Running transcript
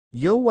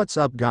Yo, what's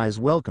up guys,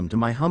 welcome to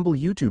my humble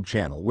YouTube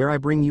channel where I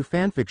bring you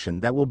fanfiction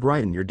that will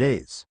brighten your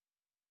days.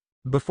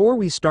 Before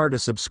we start, a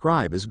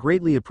subscribe is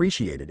greatly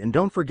appreciated, and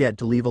don't forget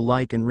to leave a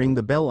like and ring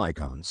the bell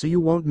icon so you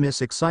won't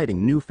miss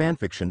exciting new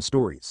fanfiction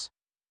stories.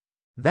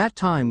 That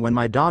time when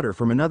my daughter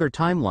from another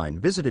timeline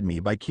visited me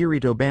by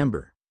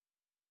KiritoBambre.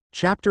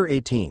 Chapter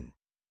 18.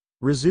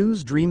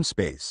 Rizu's Dream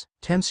Space,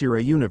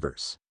 Tensura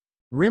Universe.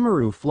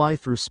 Rimuru fly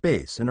through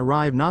space and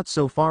arrive not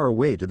so far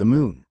away to the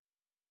moon.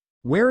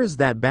 Where is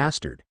that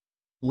bastard?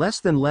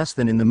 Less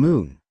than in the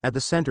moon, at the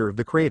center of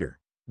the crater.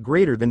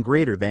 Greater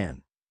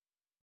than.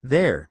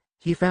 There,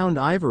 he found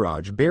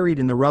Ivaraj buried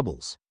in the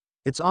rubbles.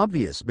 It's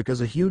obvious because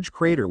a huge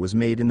crater was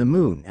made in the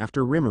moon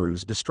after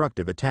Rimuru's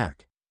destructive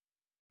attack.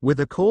 With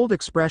a cold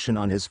expression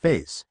on his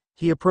face,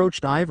 he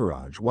approached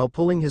Ivaraj while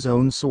pulling his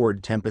own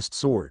sword, Tempest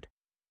Sword.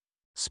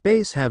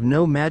 Space have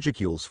no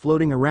magicules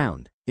floating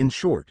around, in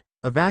short,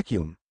 a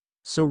vacuum,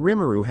 so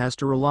Rimuru has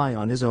to rely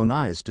on his own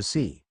eyes to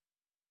see.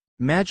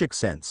 Magic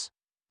sense,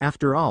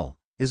 after all,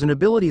 is an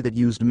ability that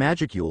used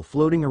magicule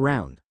floating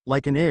around,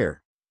 like an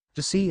air,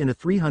 to see in a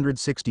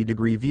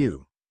 360-degree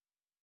view.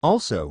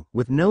 Also,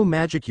 with no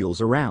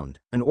magicules around,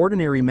 an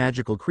ordinary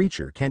magical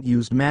creature can't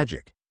use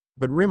magic,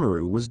 but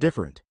Rimuru was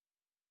different.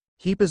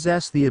 He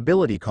possessed the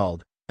ability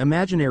called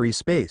imaginary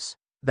space,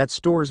 that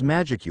stores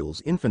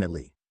magicules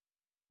infinitely.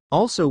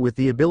 Also with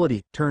the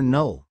ability turn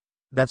null,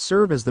 that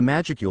serve as the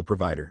magicule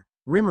provider,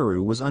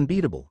 Rimuru was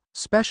unbeatable,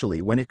 especially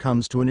when it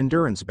comes to an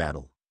endurance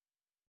battle.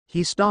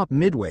 He stopped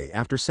midway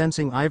after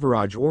sensing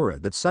Ivaraj aura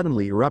that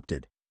suddenly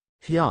erupted.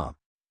 Hya!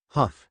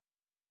 Huff!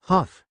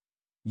 Huff!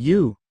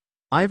 You!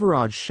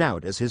 Ivaraj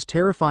shout as his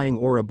terrifying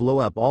aura blow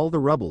up all the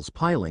rubbles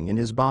piling in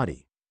his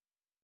body.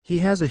 He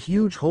has a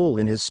huge hole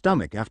in his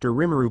stomach after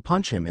Rimuru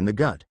punch him in the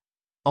gut.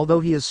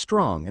 Although he is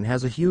strong and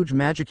has a huge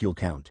magicule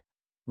count,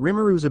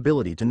 Rimuru's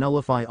ability to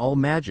nullify all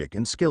magic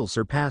and skill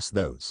surpass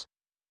those.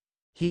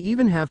 He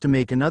even have to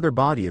make another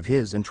body of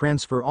his and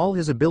transfer all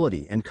his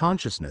ability and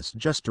consciousness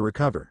just to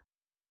recover.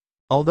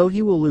 Although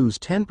he will lose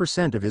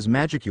 10% of his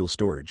magicule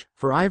storage,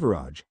 for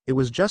Ivaraj, it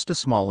was just a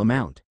small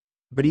amount.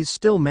 But he's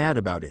still mad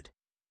about it.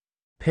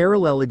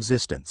 Parallel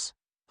existence.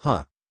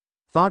 Huh.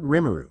 Thought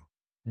Rimuru.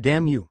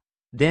 Damn you.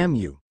 Damn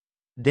you.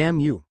 Damn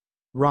you.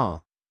 Raw.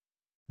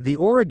 The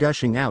aura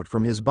gushing out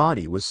from his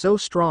body was so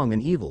strong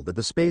and evil that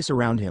the space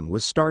around him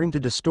was starting to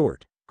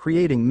distort,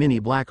 creating mini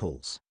black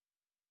holes.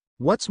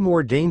 What's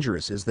more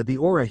dangerous is that the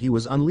aura he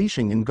was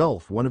unleashing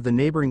engulf one of the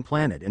neighboring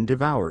planet and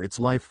devour its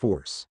life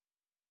force.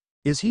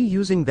 Is he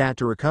using that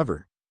to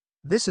recover?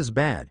 This is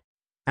bad.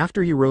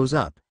 After he rose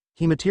up,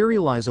 he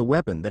materialized a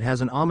weapon that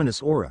has an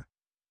ominous aura.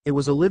 It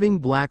was a living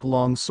black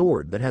long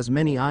sword that has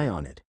many eyes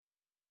on it.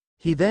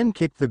 He then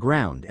kicked the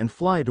ground and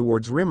fly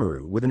towards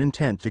Rimuru with an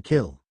intent to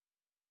kill.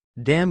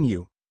 Damn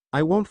you!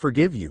 I won't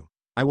forgive you!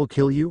 I will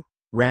kill you,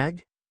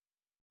 Rag!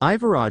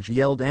 Ivaraj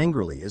yelled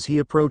angrily as he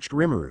approached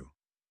Rimuru.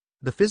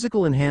 The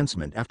physical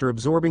enhancement after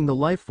absorbing the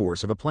life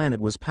force of a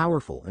planet was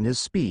powerful, and his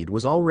speed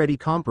was already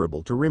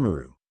comparable to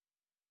Rimuru.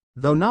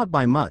 Though not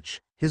by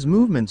much, his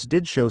movements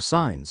did show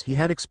signs he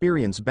had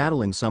experience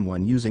battling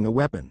someone using a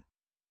weapon.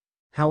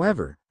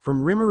 However,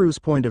 from Rimuru's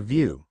point of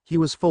view, he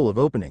was full of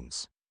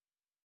openings.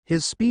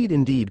 His speed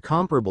indeed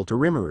comparable to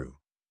Rimuru,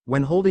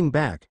 when holding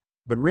back,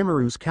 but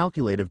Rimuru's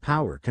calculative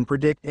power can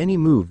predict any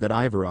move that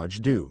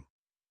Ivaraj do.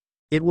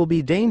 It will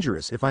be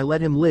dangerous if I let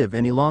him live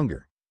any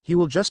longer. He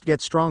will just get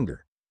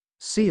stronger.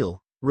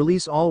 Seal,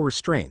 release all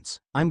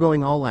restraints, I'm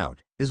going all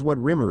out, is what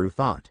Rimuru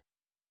thought.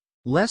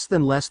 Less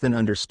than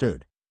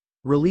understood.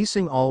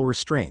 Releasing all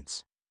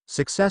restraints.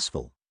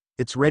 Successful.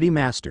 It's ready,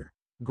 master.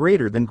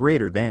 Greater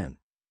than.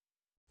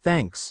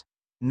 Thanks.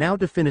 Now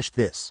to finish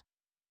this.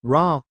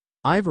 Ra!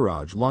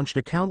 Ivaraj launched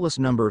a countless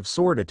number of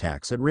sword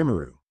attacks at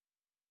Rimuru.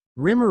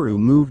 Rimuru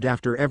moved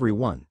after every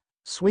one,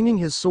 swinging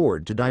his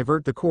sword to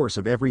divert the course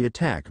of every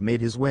attack made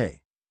his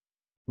way.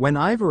 When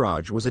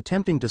Ivaraj was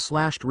attempting to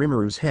slash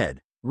Rimuru's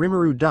head,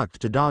 Rimuru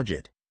ducked to dodge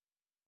it.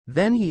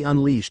 Then he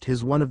unleashed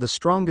his one of the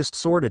strongest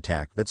sword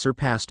attack that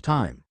surpassed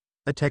time.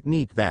 A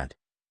technique that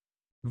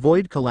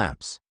Void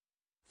Collapse.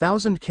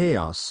 Thousand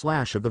Chaos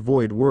Slash of the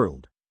Void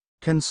World.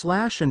 Can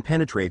slash and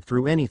penetrate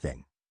through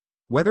anything.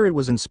 Whether it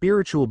was in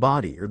spiritual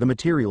body or the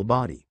material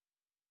body.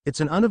 It's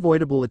an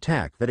unavoidable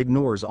attack that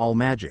ignores all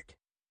magic.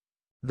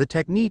 The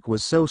technique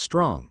was so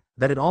strong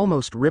that it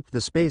almost ripped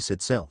the space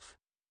itself.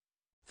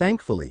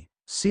 Thankfully,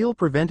 Seal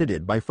prevented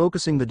it by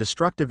focusing the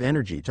destructive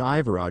energy to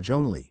Ivaraj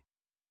only.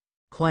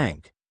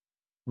 Clank.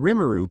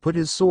 Rimuru put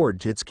his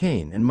sword to its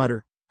cane and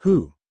muttered,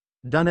 "Who?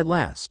 Done at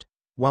last,"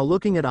 while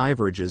looking at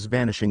Ivaraj's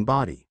vanishing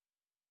body.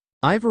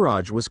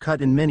 Ivaraj was cut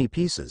in many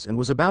pieces and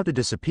was about to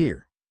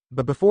disappear,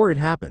 but before it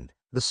happened,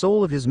 the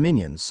soul of his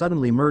minion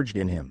suddenly merged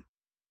in him.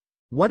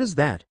 What is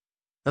that?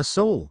 A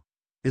soul?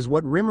 Is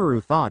what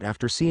Rimuru thought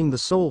after seeing the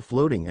soul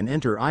floating and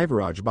enter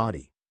Ivaraj's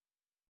body.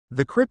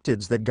 The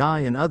cryptids that Guy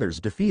and others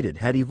defeated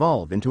had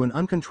evolved into an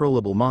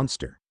uncontrollable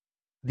monster.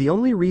 The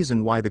only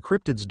reason why the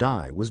cryptids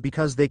die was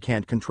because they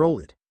can't control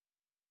it.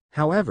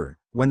 However,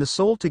 when the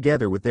soul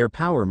together with their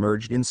power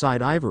merged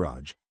inside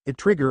Ivaraj, it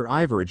triggered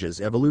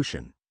Ivaraj's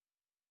evolution.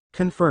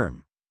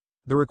 Confirm.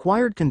 The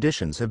required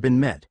conditions have been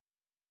met.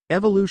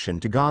 Evolution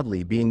to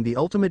godly being the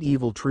ultimate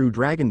evil true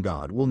dragon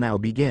god will now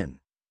begin.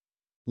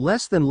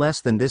 Less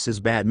than this is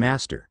bad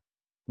master.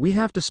 We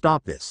have to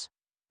stop this.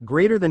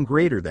 Greater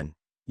than,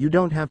 you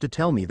don't have to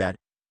tell me that.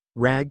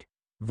 Rag,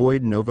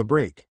 Void Nova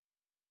Break.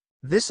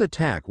 This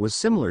attack was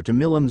similar to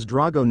Milim's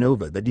Drago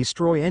Nova that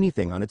destroy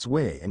anything on its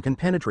way and can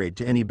penetrate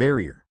to any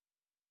barrier.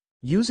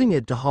 Using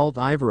it to halt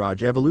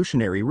Ivaraj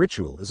evolutionary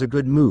ritual is a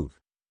good move.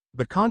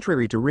 But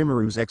contrary to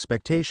Rimuru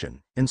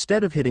expectation,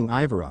 instead of hitting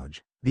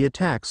Ivaraj, the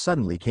attack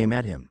suddenly came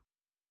at him.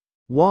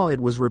 While it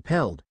was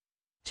repelled.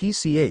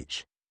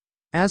 TCH.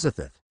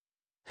 Azathoth.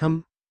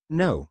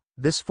 No,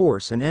 this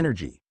force and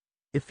energy.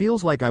 It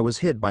feels like I was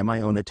hit by my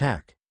own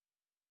attack.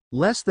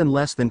 Less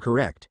than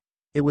correct.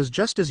 It was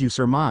just as you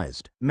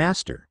surmised,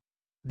 Master.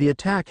 The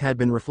attack had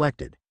been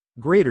reflected.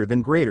 Greater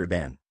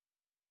than.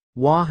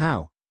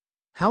 How?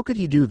 How could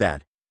he do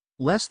that?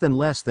 Less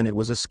than it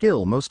was a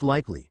skill most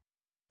likely.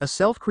 A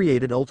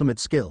self-created ultimate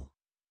skill.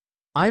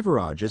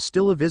 Ivaraj is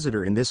still a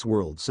visitor in this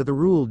world, so the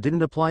rule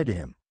didn't apply to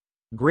him.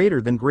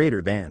 Greater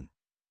than.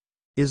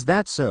 Is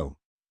that so?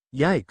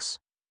 Yikes.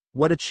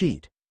 What a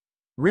cheat.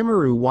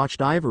 Rimuru watched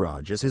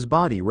Ivaraj as his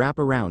body wrap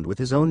around with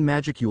his own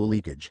magicule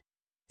leakage.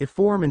 It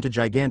formed into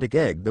gigantic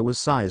egg that was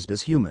sized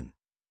as human.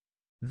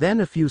 Then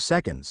a few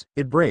seconds,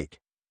 it break.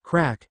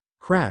 Crack.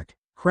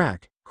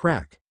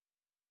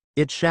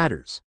 It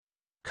shatters.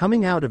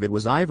 Coming out of it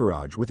was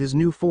Ivaraj with his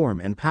new form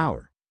and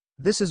power.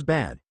 This is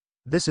bad.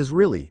 This is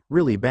really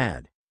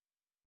bad.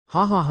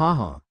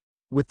 Ha.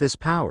 With this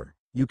power,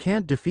 you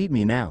can't defeat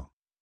me now.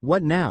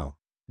 What now?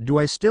 Do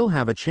I still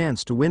have a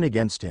chance to win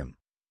against him?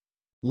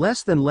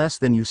 Less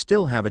than you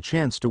still have a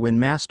chance to win,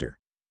 Master.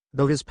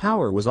 Though his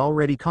power was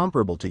already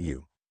comparable to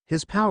you,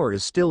 his power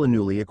is still a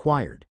newly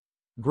acquired.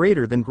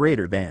 Greater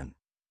than.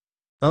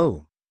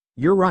 Oh.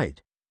 You're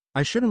right.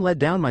 I shouldn't let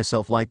down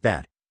myself like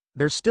that.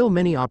 There's still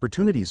many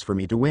opportunities for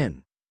me to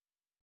win.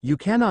 You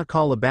cannot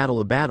call a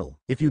battle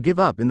if you give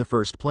up in the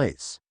first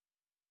place.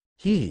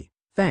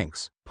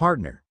 Thanks,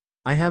 partner.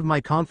 I have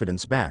my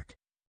confidence back.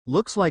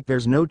 Looks like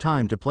there's no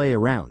time to play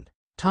around.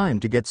 Time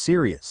to get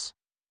serious.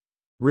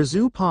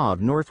 Rizu Pav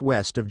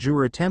northwest of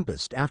Jura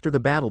Tempest. After the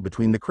battle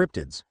between the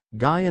cryptids,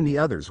 Guy and the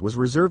others was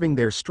reserving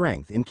their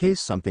strength in case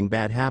something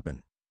bad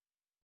happened.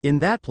 In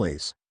that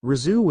place,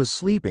 Rizu was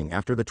sleeping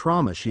after the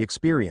trauma she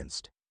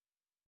experienced.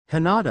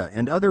 Hinata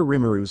and other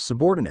Rimuru's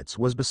subordinates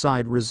was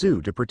beside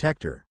Rizu to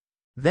protect her.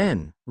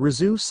 Then,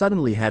 Rizu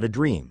suddenly had a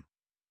dream.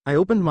 I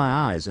opened my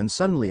eyes and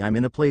suddenly I'm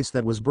in a place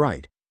that was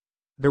bright.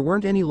 There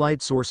weren't any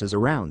light sources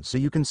around, so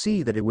you can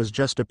see that it was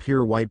just a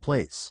pure white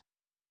place.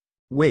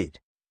 Wait.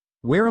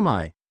 Where am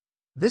I?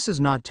 This is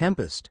not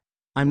Tempest.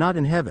 I'm not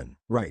in heaven,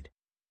 right?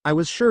 I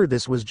was sure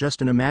this was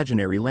just an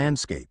imaginary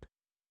landscape.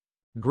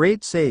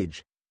 Great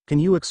Sage. Can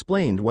you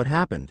explain what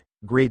happened,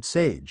 Great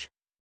Sage?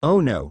 Oh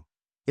no.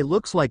 It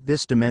looks like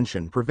this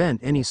dimension prevent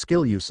any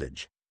skill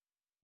usage.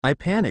 I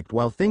panicked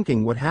while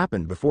thinking what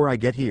happened before I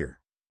get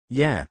here.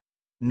 Yeah.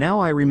 Now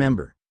I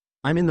remember.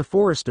 I'm in the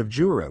forest of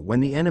Jura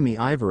when the enemy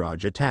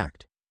Ivaraj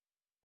attacked.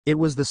 It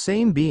was the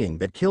same being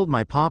that killed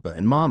my papa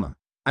and mama.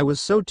 I was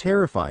so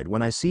terrified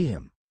when I see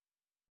him.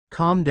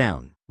 Calm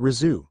down,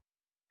 Rizu.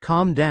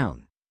 Calm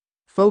down.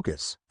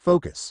 Focus.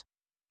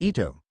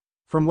 Ito.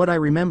 From what I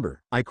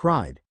remember, I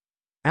cried.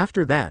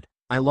 After that,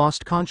 I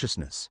lost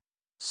consciousness.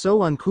 So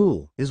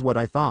uncool, is what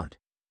I thought.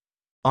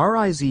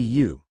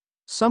 Rizu.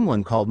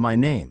 Someone called my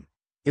name.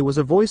 It was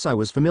a voice I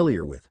was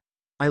familiar with.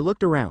 I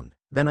looked around,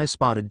 then I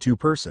spotted two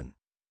person.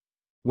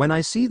 When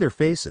I see their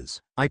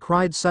faces, I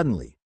cried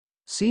suddenly.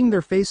 Seeing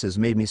their faces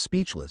made me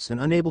speechless and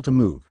unable to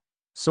move,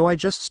 so I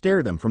just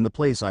stared them from the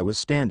place I was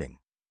standing.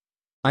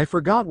 I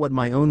forgot what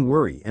my own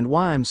worry and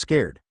why I'm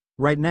scared.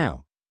 Right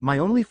now, my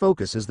only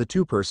focus is the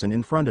two person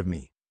in front of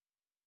me.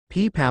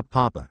 Pap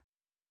Papa.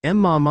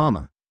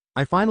 Mama.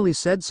 I finally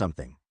said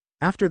something.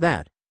 After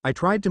that, I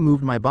tried to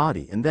move my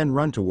body and then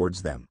run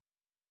towards them.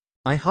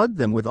 I hugged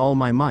them with all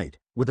my might,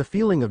 with a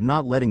feeling of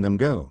not letting them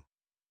go.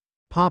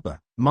 Papa,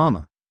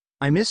 Mama.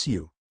 I miss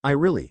you. I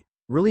really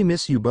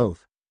miss you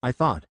both. I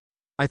thought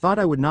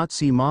I would not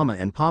see Mama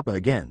and Papa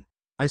again,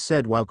 I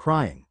said while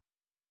crying.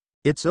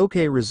 It's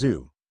okay,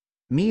 Rizu.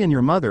 Me and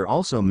your mother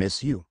also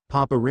miss you,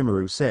 Papa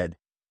Rimuru said.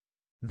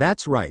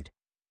 That's right.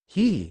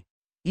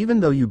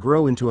 Even though you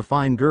grow into a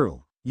fine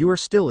girl, you are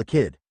still a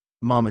kid,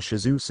 Mama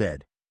Shizu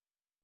said.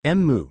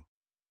 Emu.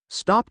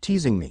 Stop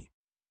teasing me.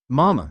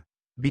 Mama.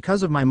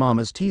 Because of my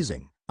mama's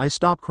teasing, I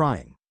stopped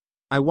crying.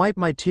 I wiped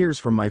my tears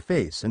from my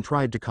face and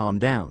tried to calm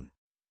down.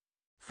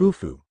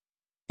 Fufu.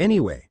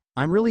 Anyway,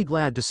 I'm really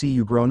glad to see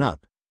you grown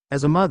up.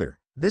 As a mother,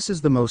 this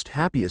is the most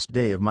happiest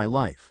day of my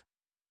life.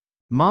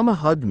 Mama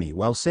hugged me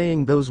while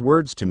saying those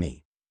words to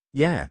me.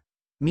 Yeah.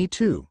 Me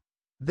too.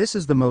 This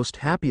is the most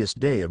happiest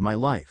day of my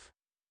life.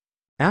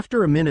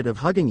 After a minute of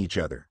hugging each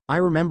other, I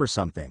remember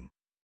something.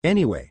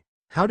 Anyway,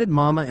 how did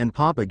Mama and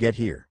Papa get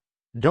here?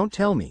 Don't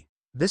tell me.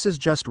 This is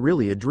just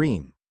really a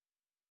dream.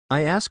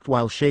 I asked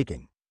while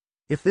shaking.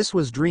 If this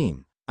was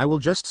dream, I will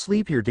just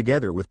sleep here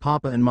together with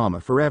Papa and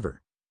Mama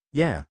forever.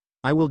 Yeah,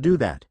 I will do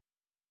that.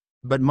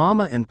 But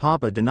Mama and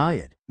Papa deny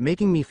it,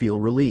 making me feel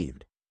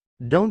relieved.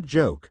 Don't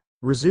joke,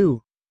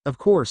 Rizu. Of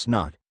course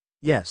not.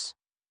 Yes.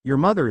 Your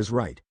mother is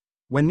right.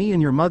 When me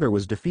and your mother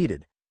was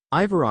defeated,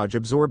 Ivaraj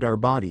absorbed our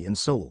body and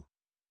soul.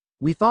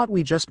 We thought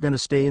we just gonna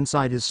stay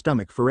inside his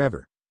stomach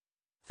forever.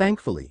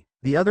 Thankfully,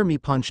 the other me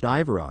punched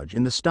Ivaraj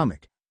in the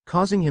stomach,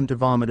 causing him to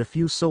vomit a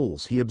few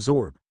souls he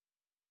absorbed.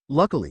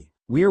 Luckily,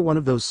 we are one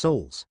of those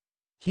souls.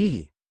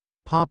 Hee.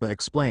 Papa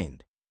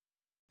explained.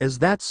 Is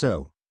that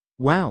so?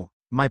 Wow,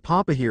 my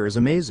papa here is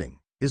amazing,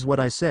 is what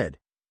I said.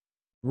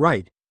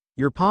 Right.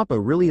 Your papa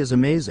really is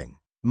amazing,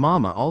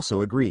 Mama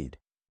also agreed.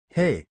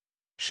 Hey.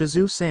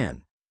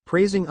 Shizu-san.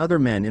 Praising other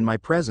men in my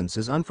presence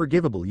is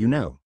unforgivable, you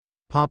know,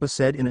 Papa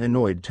said in an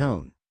annoyed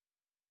tone.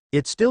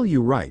 It's still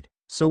you, right,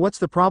 so what's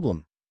the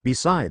problem?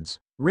 Besides,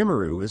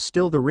 Rimuru is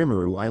still the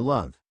Rimuru I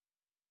love.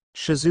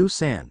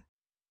 Shizu-san.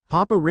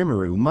 Papa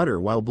Rimuru muttered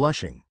while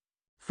blushing.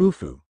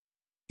 Fufu.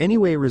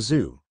 Anyway,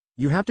 Rizu,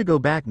 you have to go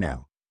back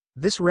now.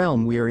 This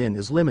realm we are in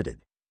is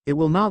limited. It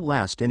will not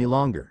last any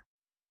longer.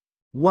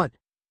 What?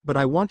 But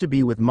I want to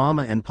be with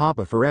Mama and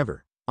Papa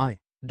forever. I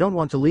don't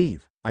want to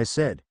leave, I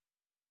said.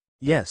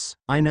 Yes,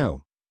 I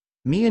know.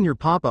 Me and your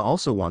papa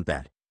also want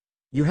that.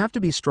 You have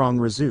to be strong,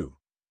 Rizu.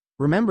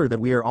 Remember that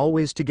we are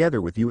always together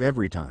with you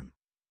every time.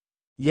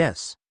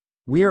 Yes.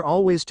 We are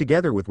always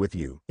together with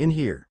you, in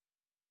here.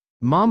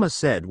 Mama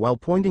said while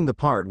pointing the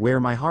part where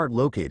my heart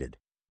located.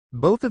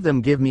 Both of them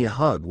give me a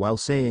hug while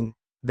saying,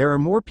 there are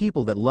more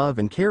people that love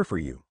and care for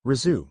you,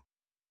 Rizu.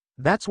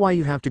 That's why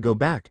you have to go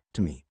back,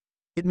 to me.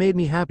 It made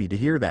me happy to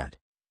hear that.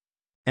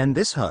 And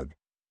this hug.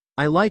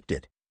 I liked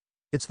it.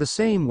 It's the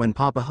same when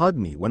Papa hugged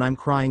me when I'm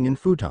crying in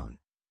futon.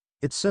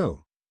 It's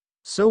so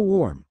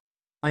warm.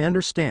 I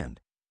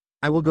understand.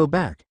 I will go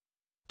back.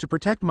 To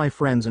protect my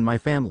friends and my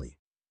family.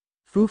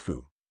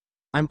 Fufu.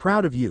 I'm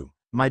proud of you,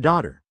 my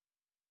daughter.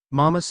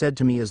 Mama said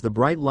to me as the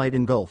bright light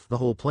engulfed the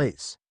whole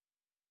place.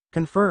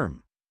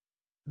 Confirm.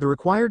 The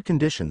required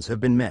conditions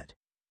have been met.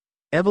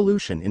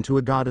 Evolution into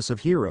a goddess of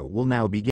hero will now begin.